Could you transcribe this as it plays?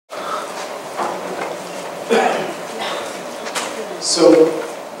So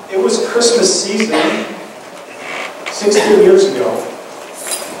it was Christmas season 16 years ago.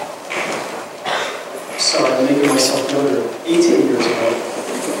 Sorry, I'm making myself younger. 18 years ago.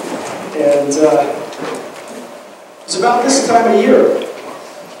 And it was about this time of year.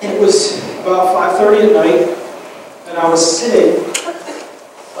 It was about 5:30 at night, and I was sitting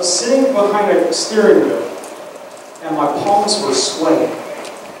behind a steering wheel, and my palms were sweating.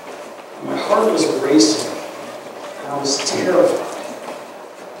 And my heart was racing, and I was terrified.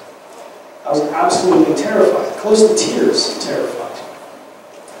 I was absolutely terrified, close to tears terrified.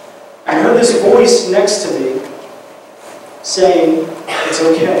 I heard this voice next to me saying, "It's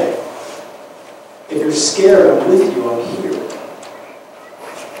okay. If you're scared, I'm with you, I'm here.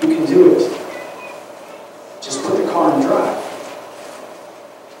 You can do it. Just put the car in drive."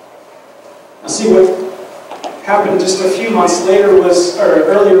 Now see, what happened just a few months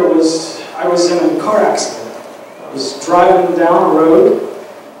earlier was I was in a car accident. I was driving down a road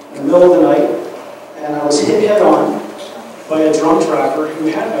in the middle of the night, and I was hit head-on by a drunk driver who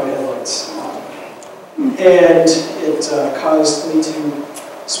had no headlights on. And it caused me to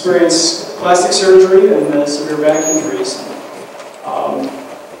experience plastic surgery and severe back injuries.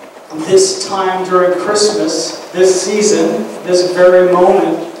 This time during Christmas, this season, this very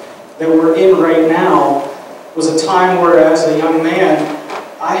moment that we're in right now, was a time where, as a young man,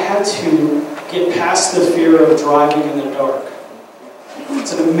 I had to get past the fear of driving in the dark.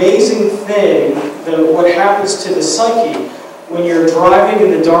 It's an amazing thing that what happens to the psyche when you're driving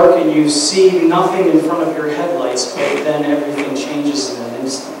in the dark and you see nothing in front of your headlights, but then everything changes in an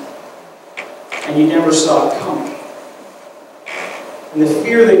instant. And you never saw it coming. And the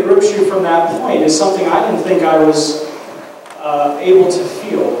fear that grips you from that point is something I didn't think I was able to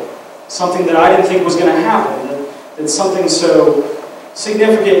feel. Something that I didn't think was going to happen. That something so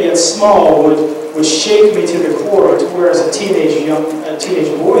significant yet small would shake me to the core, to where as a teenage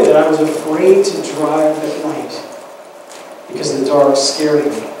boy that I was afraid to drive at night because the dark scared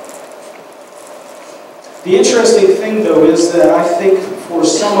me. The interesting thing, though, is that I think for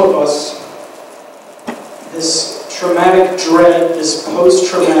some of us, this traumatic dread, this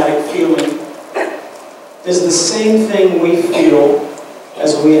post-traumatic feeling, is the same thing we feel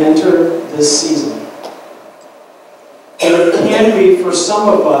as we enter this season. And it can be, for some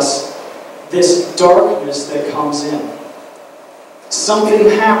of us, this darkness that comes in. Something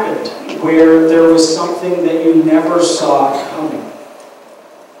happened where there was something that you never saw coming.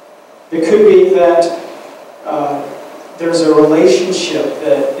 It could be that there's a relationship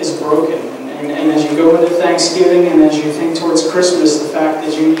that is broken. And as you go into Thanksgiving and as you think towards Christmas, the fact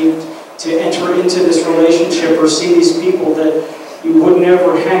that you need to enter into this relationship or see these people that you would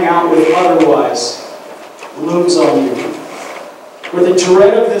never hang out with otherwise looms on you. With the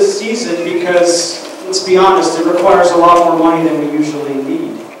dread of this season, because, let's be honest, it requires a lot more money than we usually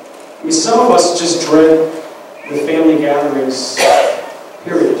need. I mean, some of us just dread the family gatherings,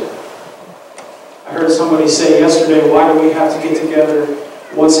 period. I heard somebody say yesterday, why do we have to get together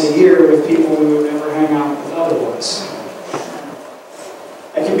once a year with people we would never hang out with otherwise?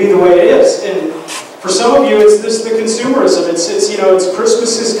 That can be the way it is. And for some of you, it's the consumerism. It's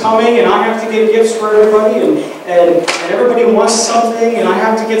Christmas is coming, and I have to get gifts for everybody, and everybody wants something, and I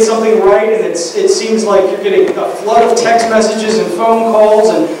have to get something right, and it seems like you're getting a flood of text messages and phone calls,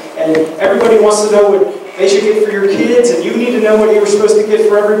 and everybody wants to know what they should get for your kids, and you need to know what you were supposed to get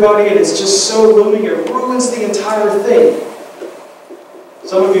for everybody, and it's just so looming, it ruins the entire thing.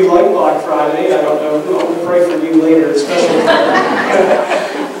 Some of you like Black Friday. I don't know. We'll pray for you later, especially.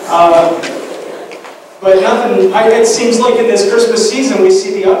 But it seems like in this Christmas season we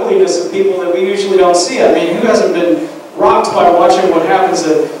see the ugliness of people that we usually don't see. I mean, who hasn't been rocked by watching what happens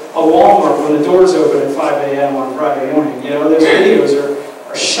at a Walmart when the doors open at 5 a.m. on Friday morning? You know, those videos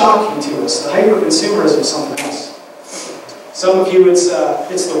are shocking to us. The hyper-consumerism is something else. Some of you, it's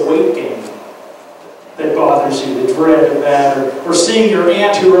the weight gain that bothers you, the dread of that, or seeing your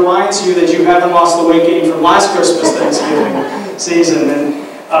aunt who reminds you that you haven't lost the weight gain from last Christmas Thanksgiving season, and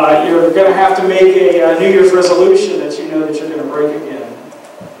you're going to have to make a New Year's resolution that you know that you're going to break again.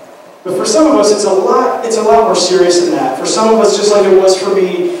 But for some of us, it's a lot more serious than that. For some of us, just like it was for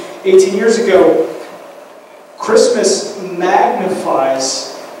me 18 years ago, Christmas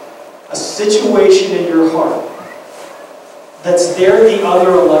magnifies a situation in your heart that's there the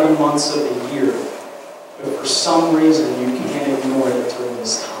other 11 months of the year. But for some reason, you can't ignore it during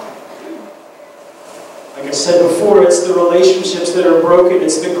this time. Like I said before, it's the relationships that are broken.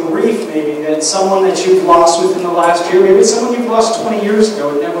 It's the grief, maybe, that someone that you've lost within the last year. Maybe it's someone you've lost 20 years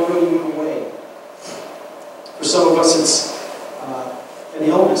ago. It never really went away. For some of us, it's an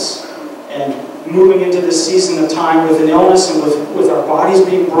illness. and moving into this season of time with an illness and with our bodies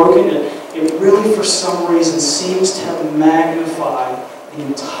being broken, it really, for some reason, seems to have magnified the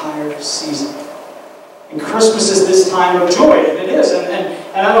entire season. And Christmas is this time of joy, and it is. And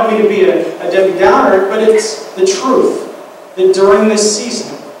I don't mean to be a Debbie Downer, but it's the truth that during this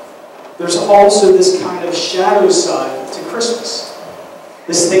season, there's also this kind of shadow side to Christmas.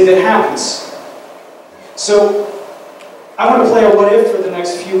 This thing that happens. So, I want to play a what if for the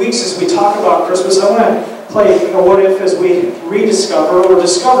next few weeks as we talk about Christmas. I want to play a what if as we rediscover or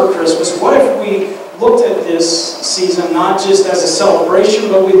discover Christmas. What if we looked at this season not just as a celebration,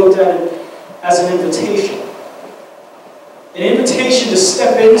 but we looked at it as an invitation. An invitation to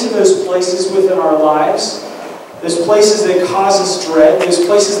step into those places within our lives, those places that cause us dread, those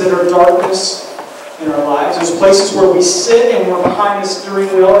places that are darkness in our lives, those places where we sit and we're behind the steering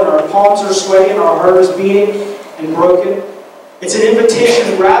wheel and our palms are sweaty and our heart is beating and broken. It's an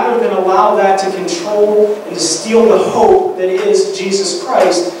invitation rather than allow that to control and to steal the hope that is Jesus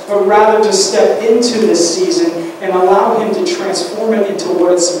Christ, but rather to step into this season and allow Him to transform it into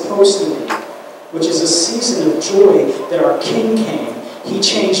what it's supposed to be, which is a season of joy that our King came. He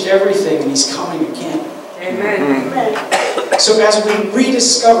changed everything and He's coming again. Amen. Amen. So as we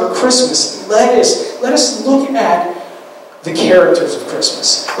rediscover Christmas, let us look at the characters of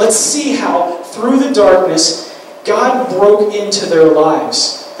Christmas. Let's see how through the darkness, God broke into their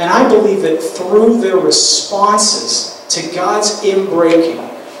lives. And I believe that through their responses to God's inbreaking,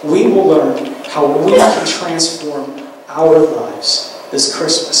 we will learn how we can transform our lives this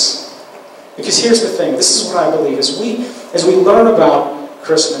Christmas. Because here's the thing, this is what I believe, as we learn about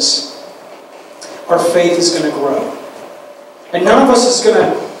Christmas, our faith is going to grow. And none of us is going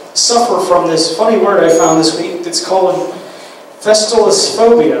to suffer from this funny word I found this week that's called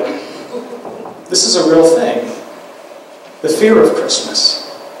phobia. This is a real thing. The fear of Christmas.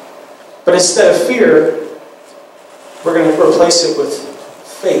 But instead of fear, we're going to replace it with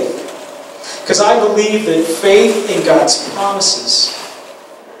faith. Because I believe that faith in God's promises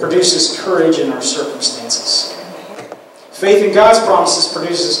produces courage in our circumstances. Faith in God's promises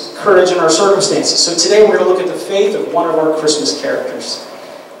produces courage in our circumstances. So today we're going to look at the faith of one of our Christmas characters.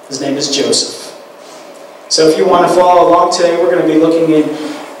 His name is Joseph. So if you want to follow along today, we're going to be looking in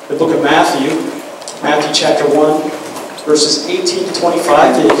the book of Matthew. Matthew chapter 1, verses 18 to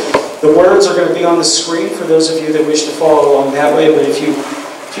 25. The words are going to be on the screen for those of you that wish to follow along that way. But if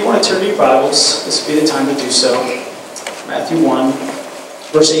you want to turn to your Bibles, this will be the time to do so. Matthew 1,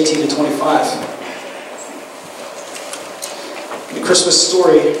 verse 18 to 25. The Christmas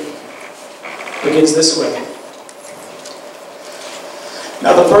story begins this way.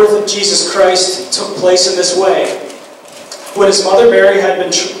 Now the birth of Jesus Christ took place in this way. When his mother Mary had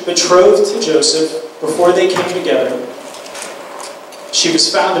been betrothed to Joseph, before they came together, she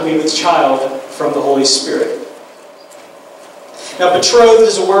was found to be with child from the Holy Spirit. Now betrothed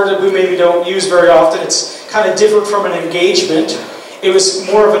is a word that we maybe don't use very often. It's kind of different from an engagement. It was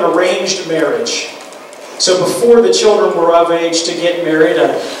more of an arranged marriage. So before the children were of age to get married,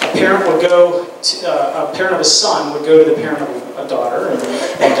 a parent of a son would go to the parent of a daughter, and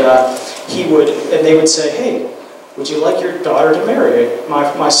they would say, "Hey, would you like your daughter to marry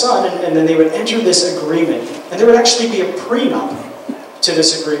my son?" And then they would enter this agreement, and there would actually be a prenup to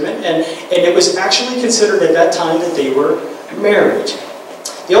this agreement, and it was actually considered at that time that they were married.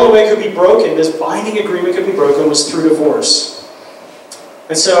 The only way it could be broken, this binding agreement could be broken, was through divorce.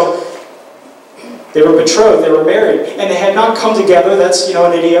 And so they were betrothed, they were married, and they had not come together. That's,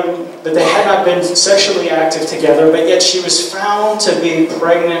 an idiom, that they had not been sexually active together, but yet she was found to be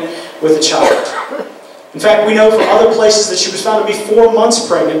pregnant with a child. In fact, we know from other places that she was found to be 4 months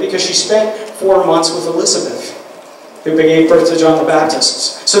pregnant because she spent 4 months with Elizabeth, who gave birth to John the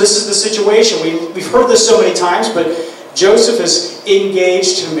Baptist. So this is the situation. We've heard this so many times, but Joseph is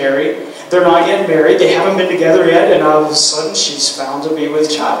engaged to Mary. They're not yet married. They haven't been together yet, and all of a sudden she's found to be with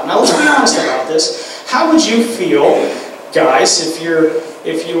child. Now let's be honest about this. How would you feel, guys, if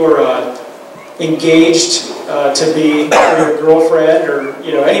you were engaged to be your girlfriend, or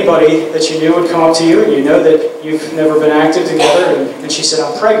anybody that you knew would come up to you, and you know that you've never been active together, and she said,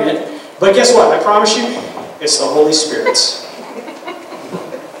 "I'm pregnant." But guess what? I promise you, it's the Holy Spirit's.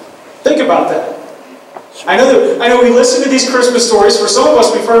 Think about that. I know we listen to these Christmas stories. For some of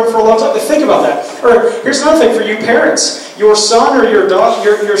us, we've heard them for a long time. But think about that. Or here's another thing for you parents. Your son or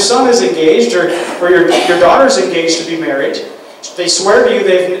your son is engaged, or your daughter's engaged to be married. They swear to you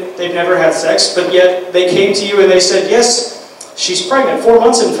they've never had sex, but yet they came to you and they said, "Yes, she's pregnant, 4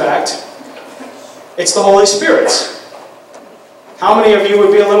 months in fact." It's the Holy Spirit. How many of you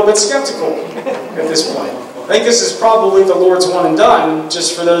would be a little bit skeptical at this point? I think this is probably the Lord's one and done,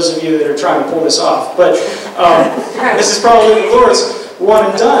 just for those of you that are trying to pull this off. But this is probably the Lord's one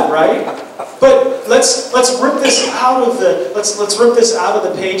and done, right? But let's rip this out of the let's rip this out of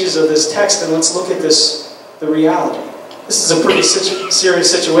the pages of this text, and let's look at the reality. This is a pretty serious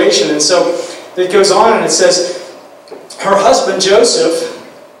situation, and so it goes on and it says, her husband Joseph,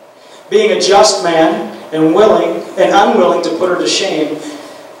 being a just man and unwilling to put her to shame,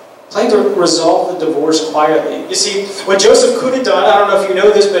 planned to resolve the divorce quietly. You see, what Joseph could have done, I don't know if you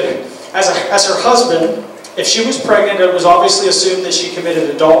know this, but as her husband, if she was pregnant, it was obviously assumed that she committed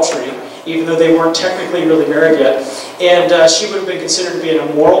adultery, even though they weren't technically really married yet. And she would have been considered to be an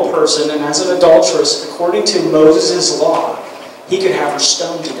immoral person, and as an adulteress, according to Moses' law, he could have her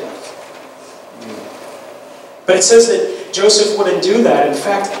stoned to death. But it says that Joseph wouldn't do that. In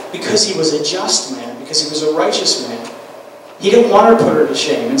fact, because he was a just man, because he was a righteous man, he didn't want her to put her to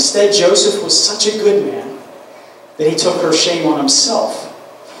shame. Instead, Joseph was such a good man that he took her shame on himself.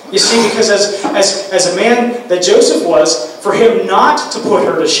 You see, because as a man that Joseph was, for him not to put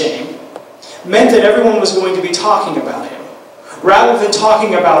her to shame meant that everyone was going to be talking about him. Rather than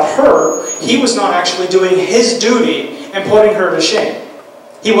talking about her, he was not actually doing his duty and putting her to shame.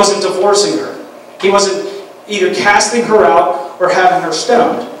 He wasn't divorcing her. He wasn't either casting her out or having her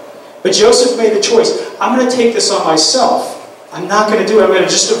stoned. But Joseph made the choice. I'm going to take this on myself. I'm not going to do it. I'm going to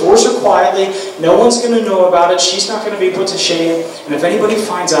just divorce her quietly. No one's going to know about it. She's not going to be put to shame. And if anybody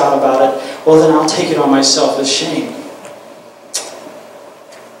finds out about it, well, then I'll take it on myself as shame.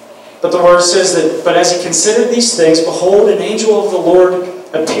 But the word says that, but as he considered these things, behold, an angel of the Lord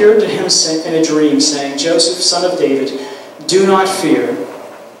appeared to him in a dream, saying, Joseph, son of David, do not fear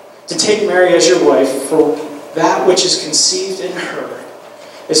to take Mary as your wife, for that which is conceived in her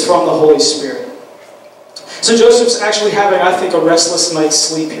is from the Holy Spirit. So Joseph's actually having, I think, a restless night's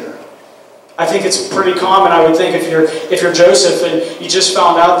sleep here. I think it's pretty common, I would think, if you're Joseph and you just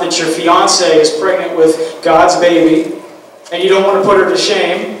found out that your fiancée is pregnant with God's baby, and you don't want to put her to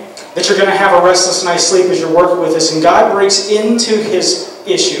shame, that you're going to have a restless night's sleep as you're working with this. And God breaks into his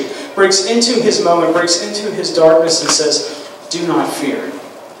issue, breaks into his moment, breaks into his darkness and says, do not fear.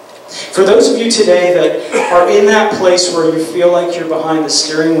 For those of you today that are in that place where you feel like you're behind the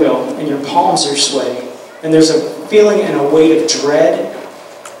steering wheel and your palms are sweaty, and there's a feeling and a weight of dread,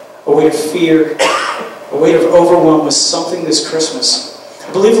 a weight of fear, a weight of overwhelm with something this Christmas,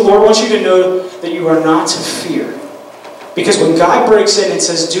 I believe the Lord wants you to know that you are not to fear. Because when God breaks in and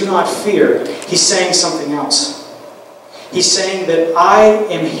says, do not fear, he's saying something else. He's saying that I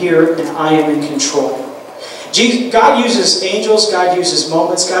am here and I am in control. God uses angels, God uses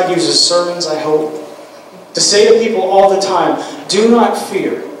moments, God uses sermons, I hope, to say to people all the time, do not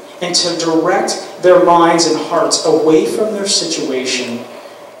fear, and to direct their minds and hearts away from their situation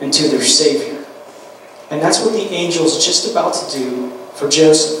and to their Savior. And that's what the angel's just about to do for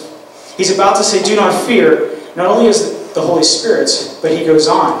Joseph. He's about to say, do not fear, not only is the Holy Spirit's, but he goes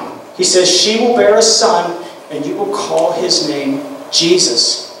on. He says, she will bear a son, and you will call his name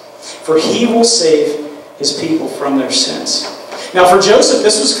Jesus, for he will save his people from their sins. Now for Joseph,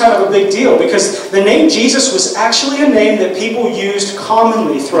 this was kind of a big deal because the name Jesus was actually a name that people used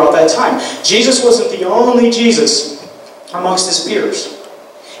commonly throughout that time. Jesus wasn't the only Jesus amongst his peers.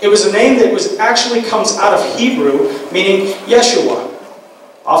 It was a name that actually comes out of Hebrew, meaning Yeshua.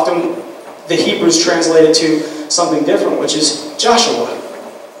 Often the Hebrews translated to something different, which is Joshua.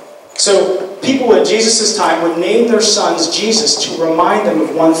 So people at Jesus' time would name their sons Jesus to remind them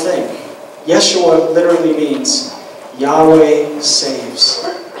of one thing. Yeshua literally means Yahweh saves.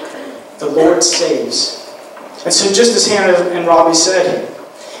 The Lord saves. And so just as Hannah and Robbie said,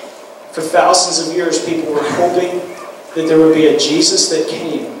 for thousands of years people were hoping that there would be a Jesus that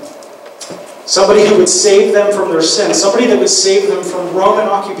came. Somebody who would save them from their sins. Somebody that would save them from Roman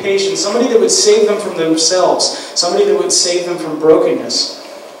occupation. Somebody that would save them from themselves. Somebody that would save them from brokenness.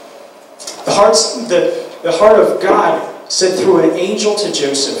 The heart of God said through an angel to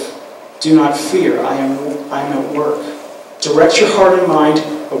Joseph, do not fear, I am at work. Direct your heart and mind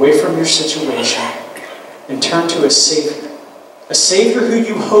away from your situation and turn to a Savior. A Savior who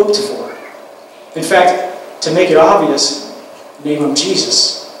you hoped for. In fact, to make it obvious, name him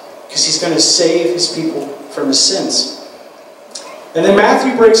Jesus. Because he's going to save his people from his sins. And then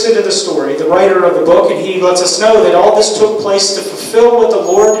Matthew breaks into the story, the writer of the book, and he lets us know that all this took place to fulfill what the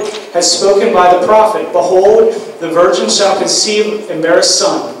Lord had spoken by the prophet. Behold, the virgin shall conceive and bear a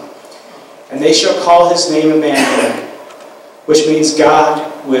son, and they shall call his name Emmanuel, which means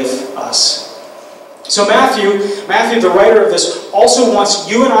God with us. So Matthew, the writer of this, also wants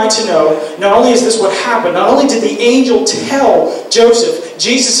you and I to know, not only is this what happened, not only did the angel tell Joseph,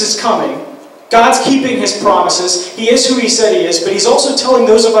 Jesus is coming, God's keeping His promises. He is who He said He is, but He's also telling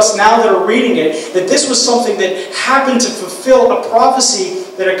those of us now that are reading it that this was something that happened to fulfill a prophecy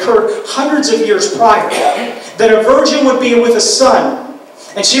that occurred hundreds of years prior. That a virgin would be with a son,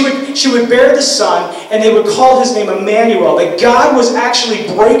 and she would bear the son, and they would call his name Emmanuel. That God was actually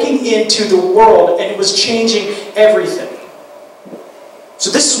breaking into the world, and it was changing everything. So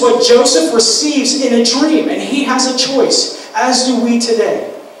this is what Joseph receives in a dream, and he has a choice, as do we today.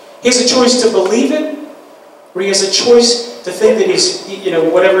 He has a choice to believe it, or he has a choice to think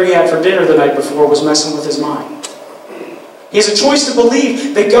that whatever he had for dinner the night before was messing with his mind. He has a choice to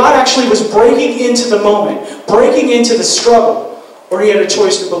believe that God actually was breaking into the moment, breaking into the struggle, or he had a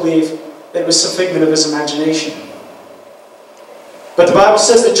choice to believe that it was some figment of his imagination. But the Bible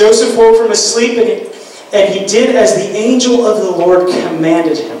says that Joseph woke from his sleep, and he did as the angel of the Lord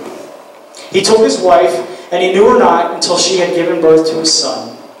commanded him. He took his wife, and he knew her not until she had given birth to his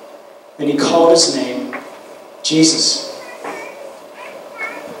son. And he called his name Jesus.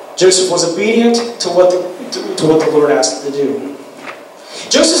 Joseph was obedient to what the Lord asked him to do.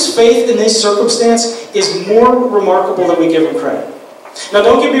 Joseph's faith in this circumstance is more remarkable than we give him credit. Now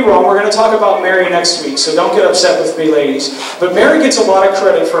don't get me wrong, we're going to talk about Mary next week, so don't get upset with me, ladies. But Mary gets a lot of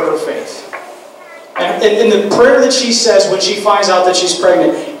credit for her faith. And the prayer that she says when she finds out that she's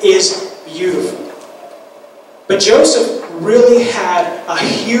pregnant is beautiful. But Joseph really had a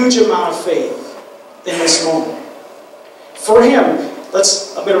huge amount of faith in this moment. For him,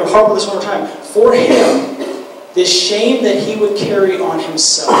 I'm going to harp on this one more time. For him, the shame that he would carry on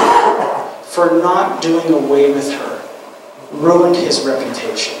himself for not doing away with her ruined his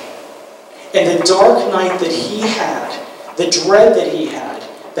reputation. And the dark night that he had, the dread that he had,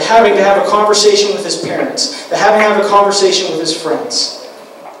 the having to have a conversation with his parents, the having to have a conversation with his friends,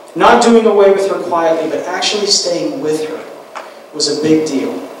 not doing away with her quietly, but actually staying with her, was a big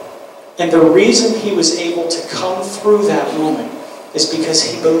deal. And the reason he was able to come through that moment is because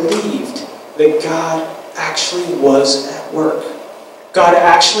he believed that God actually was at work. God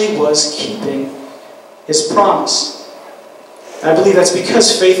actually was keeping His promise. And I believe that's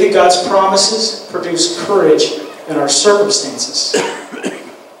because faith in God's promises produce courage in our circumstances.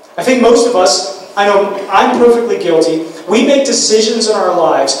 I think most of us, I know I'm perfectly guilty, we make decisions in our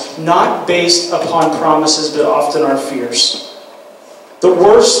lives not based upon promises, but often our fears. The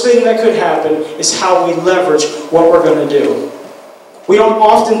worst thing that could happen is how we leverage what we're going to do. We don't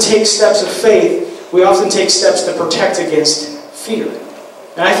often take steps of faith, we often take steps to protect against fear.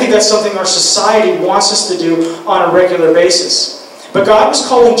 And I think that's something our society wants us to do on a regular basis. But God was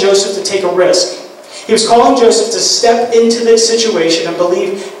calling Joseph to take a risk. He was calling Joseph to step into this situation and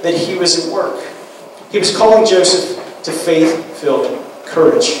believe that he was at work. He was calling Joseph to faith-filled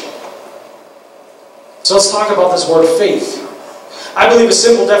courage. So let's talk about this word faith. I believe a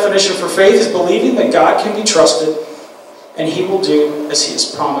simple definition for faith is believing that God can be trusted and He will do as He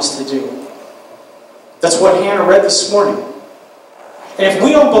has promised to do. That's what Hannah read this morning. And if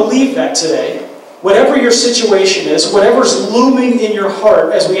we don't believe that today, whatever your situation is, whatever's looming in your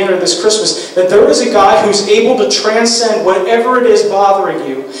heart as we enter this Christmas, that there is a God who's able to transcend whatever it is bothering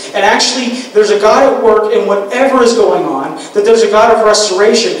you. And actually, there's a God at work in whatever is going on, that there's a God of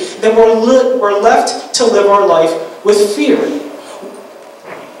restoration, then we're left to live our life with fear.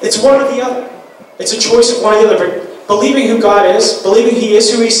 It's one or the other. It's a choice of one or the other. But believing who God is, believing He is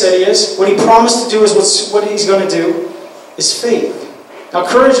who He said He is, what He promised to do is what He's going to do, is faith. Now,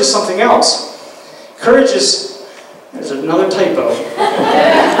 courage is something else. Courage is, there's another typo.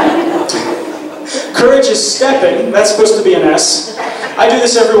 Courage is stepping, that's supposed to be an S. I do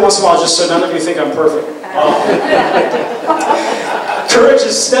this every once in a while just so none of you think I'm perfect. Courage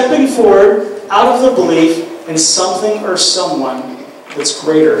is stepping forward out of the belief in something or someone that's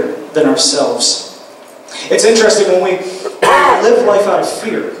greater than ourselves. It's interesting when we live life out of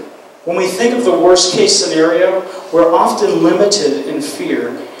fear. When we think of the worst case scenario, we're often limited in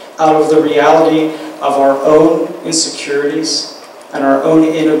fear out of the reality of our own insecurities and our own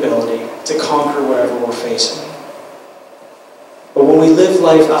inability to conquer whatever we're facing. But when we live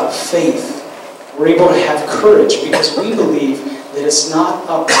life out of faith, we're able to have courage because we believe that it's not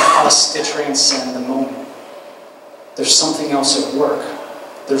up to us to transcend the moment. There's something else at work.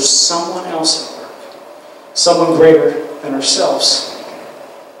 There's someone else at work. Someone greater than ourselves.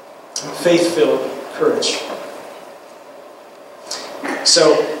 Faith-filled courage.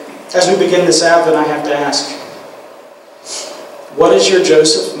 So, as we begin this Advent, I have to ask, what is your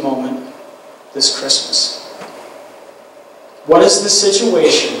Joseph moment this Christmas? What is the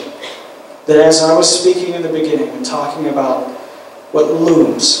situation that, as I was speaking in the beginning and talking about what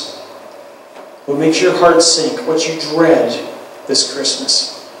looms, what makes your heart sink, what you dread this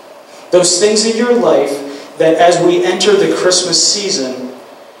Christmas? Those things in your life that as we enter the Christmas season,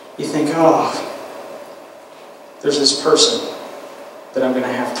 you think, oh, there's this person that I'm going to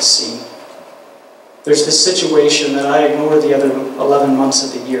have to see. There's this situation that I ignored the other 11 months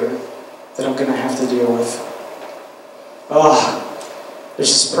of the year that I'm going to have to deal with. Oh, there's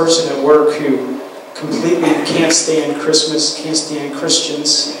this person at work who completely can't stand Christmas, can't stand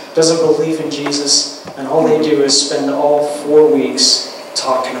Christians, doesn't believe in Jesus, and all they do is spend all 4 weeks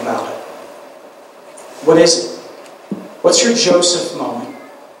talking about it. What is it? What's your Joseph moment?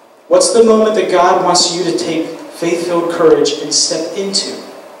 What's the moment that God wants you to take faith-filled courage and step into?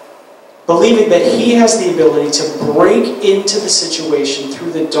 Believing that He has the ability to break into the situation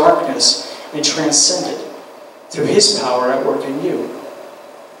through the darkness and transcend it through His power at work in you.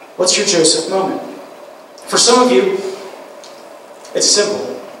 What's your Joseph moment? For some of you, it's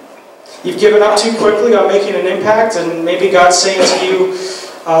simple. You've given up too quickly on making an impact, and maybe God's saying to you,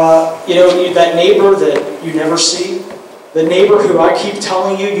 that neighbor that you never see, the neighbor who I keep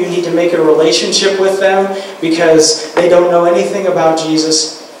telling you you need to make a relationship with them because they don't know anything about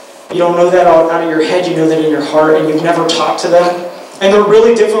Jesus. You don't know that out of your head, you know that in your heart, and you've never talked to them. And they're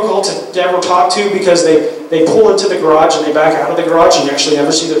really difficult to ever talk to because they pull into the garage and they back out of the garage and you actually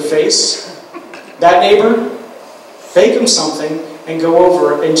never see their face. That neighbor, bake them something and go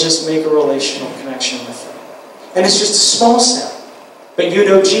over and just make a relational connection with them. And it's just a small step, but you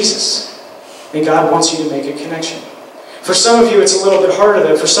know Jesus, and God wants you to make a connection. For some of you, it's a little bit harder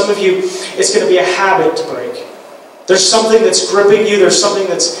though. For some of you, it's going to be a habit to break. There's something that's gripping you. There's something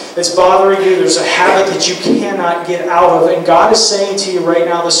that's bothering you. There's a habit that you cannot get out of. And God is saying to you right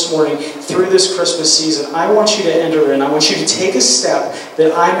now this morning, through this Christmas season, I want you to enter in. I want you to take a step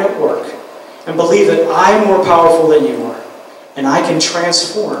that I'm at work and believe that I'm more powerful than you are. And I can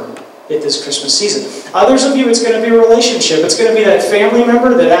transform it this Christmas season. Others of you, it's going to be a relationship. It's going to be that family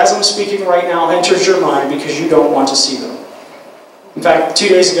member that, as I'm speaking right now, enters your mind because you don't want to see them. In fact, 2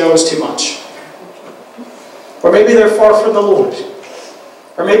 days ago was too much. Or maybe they're far from the Lord.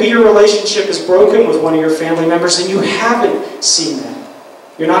 Or maybe your relationship is broken with one of your family members and you haven't seen them.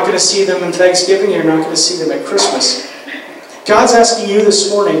 You're not going to see them in Thanksgiving. You're not going to see them at Christmas. God's asking you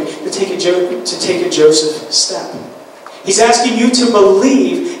this morning to take a Joseph step. He's asking you to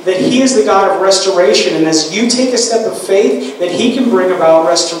believe that He is the God of restoration, and as you take a step of faith, that He can bring about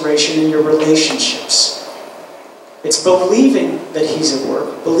restoration in your relationships. It's believing that He's at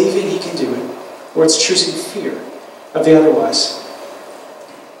work, believing He can do it, or it's choosing fear of the otherwise.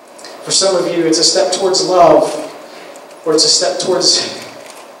 For some of you, it's a step towards love, or it's a step towards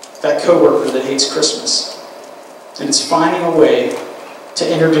that coworker that hates Christmas. And it's finding a way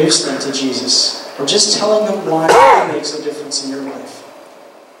to introduce them to Jesus, or just telling them why He makes a difference in your life.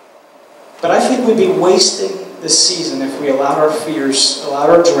 But I think we'd be wasting this season if we allowed our fears, allowed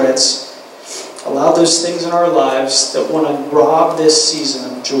our dreads, allowed those things in our lives that want to rob this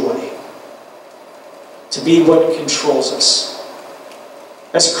season of joy to be what controls us.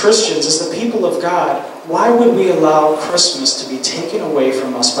 As Christians, as the people of God, why would we allow Christmas to be taken away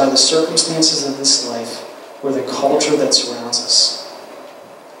from us by the circumstances of this life or the culture that surrounds us?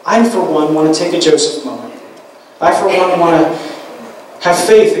 I, for one, want to take a Joseph moment. I, for one, want to have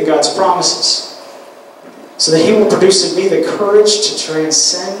faith in God's promises so that He will produce in me the courage to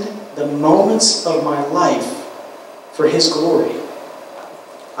transcend the moments of my life for His glory.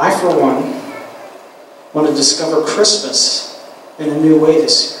 I, for one, want to discover Christmas in a new way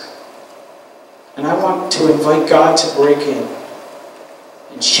this year. And I want to invite God to break in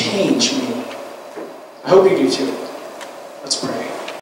and change me. I hope you do too. Let's pray.